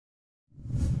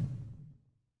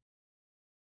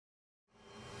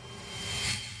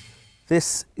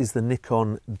This is the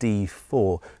Nikon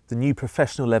D4, the new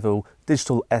professional level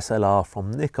digital SLR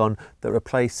from Nikon that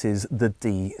replaces the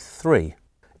D3.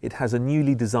 It has a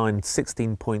newly designed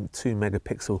 16.2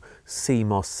 megapixel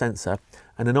CMOS sensor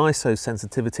and an ISO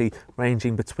sensitivity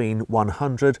ranging between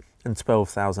 100 and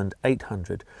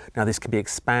 12,800. Now this can be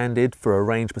expanded for a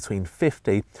range between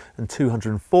 50 and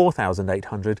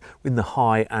 204,800 in the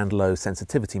high and low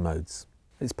sensitivity modes.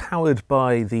 It's powered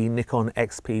by the Nikon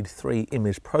XP 3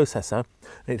 image processor.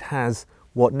 It has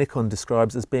what Nikon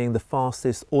describes as being the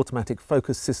fastest automatic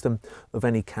focus system of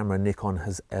any camera Nikon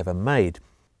has ever made.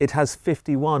 It has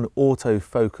 51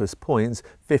 autofocus points,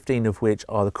 15 of which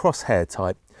are the crosshair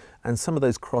type, and some of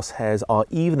those crosshairs are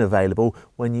even available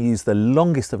when you use the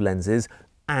longest of lenses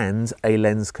and a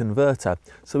lens converter.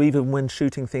 So even when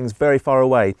shooting things very far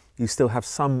away, you still have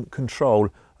some control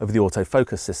over the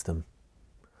autofocus system.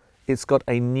 It's got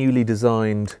a newly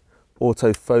designed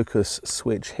autofocus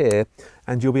switch here,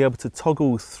 and you'll be able to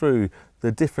toggle through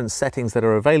the different settings that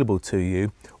are available to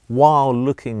you while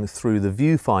looking through the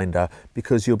viewfinder,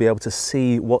 because you'll be able to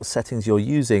see what settings you're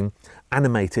using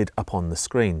animated upon the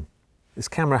screen. This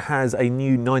camera has a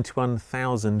new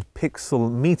 91,000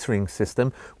 pixel metering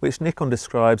system, which Nikon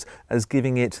describes as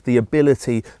giving it the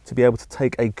ability to be able to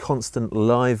take a constant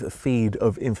live feed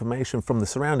of information from the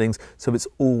surroundings, so it's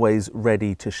always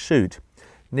ready to shoot.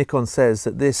 Nikon says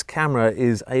that this camera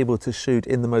is able to shoot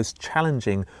in the most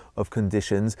challenging of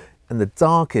conditions and the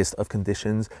darkest of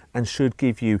conditions, and should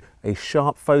give you a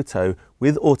sharp photo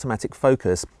with automatic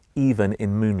focus even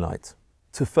in moonlight.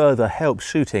 To further help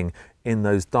shooting in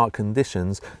those dark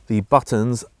conditions, the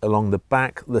buttons along the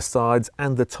back, the sides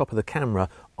and the top of the camera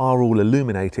are all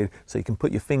illuminated, so you can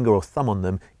put your finger or thumb on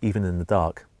them even in the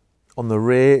dark. On the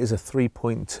rear is a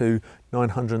 3.2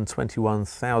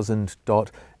 921,000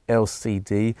 dot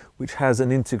LCD, which has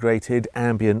an integrated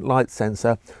ambient light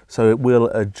sensor, so it will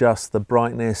adjust the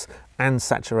brightness and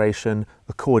saturation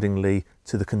accordingly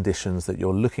to the conditions that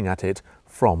you're looking at it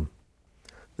from.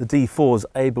 The D4 is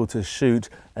able to shoot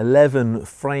 11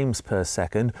 frames per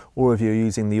second, or if you're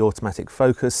using the automatic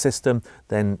focus system,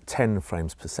 then 10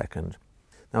 frames per second.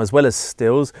 Now, as well as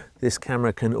stills, this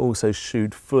camera can also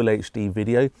shoot full HD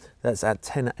video. That's at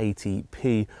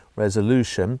 1080p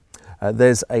resolution.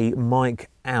 There's a mic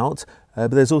out,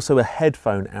 but there's also a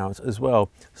headphone out as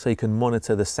well, so you can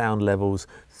monitor the sound levels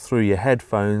through your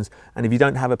headphones. And if you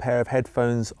don't have a pair of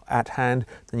headphones at hand,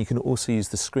 then you can also use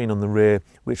the screen on the rear,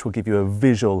 which will give you a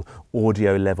visual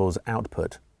audio levels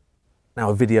output.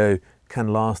 Now, a video can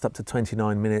last up to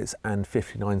 29 minutes and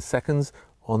 59 seconds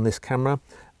on this camera,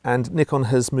 and Nikon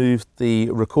has moved the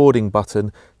recording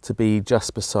button to be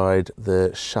just beside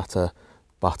the shutter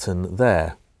button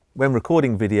there. When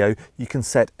recording video, you can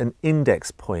set an index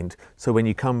point, so when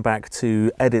you come back to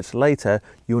edit later,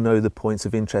 you'll know the points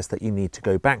of interest that you need to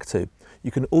go back to.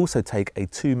 You can also take a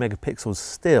 2 megapixel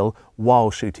still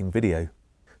while shooting video.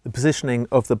 The positioning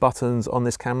of the buttons on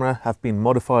this camera have been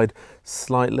modified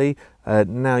slightly.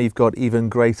 Now you've got even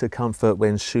greater comfort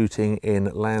when shooting in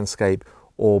landscape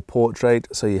or portrait,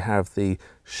 so you have the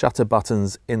shutter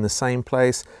buttons in the same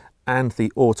place and the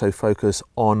autofocus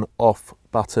on/off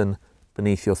button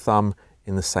beneath your thumb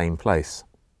in the same place.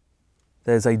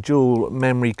 There's a dual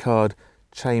memory card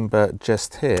chamber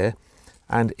just here,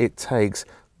 and it takes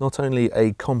not only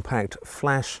a compact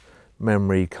flash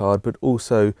memory card but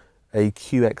also a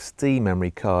QXD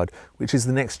memory card, which is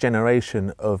the next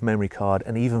generation of memory card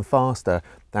and even faster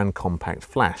than compact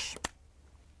flash.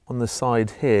 On the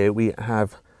side here we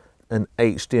have an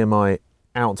HDMI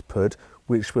output,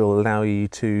 which will allow you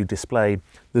to display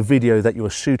the video that you're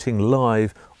shooting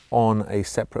live on a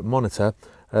separate monitor.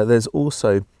 There's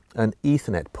also an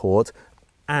Ethernet port,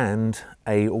 and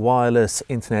a wireless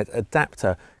internet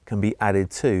adapter can be added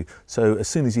too. So as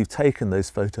soon as you've taken those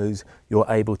photos, you're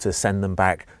able to send them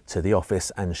back to the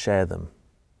office and share them.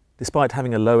 Despite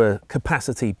having a lower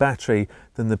capacity battery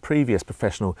than the previous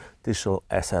professional digital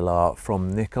SLR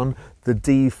from Nikon, the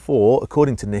D4,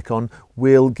 according to Nikon,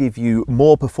 will give you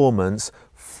more performance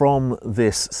from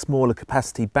this smaller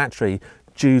capacity battery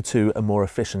due to a more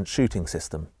efficient shooting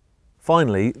system.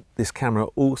 Finally, this camera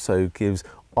also gives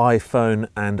iPhone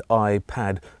and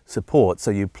iPad support.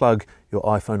 So you plug your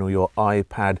iPhone or your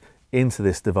iPad into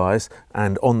this device,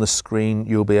 and on the screen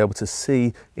you'll be able to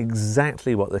see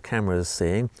exactly what the camera is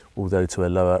seeing, although to a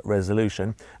lower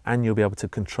resolution, and you'll be able to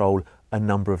control a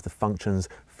number of the functions,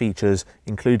 features,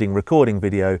 including recording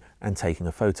video and taking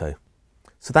a photo.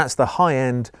 So that's the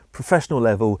high-end, professional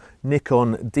level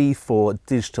Nikon D4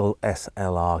 digital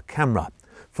SLR camera.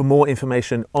 For more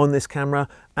information on this camera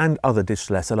and other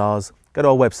digital SLRs, go to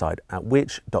our website at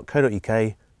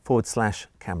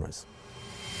which.co.uk/cameras.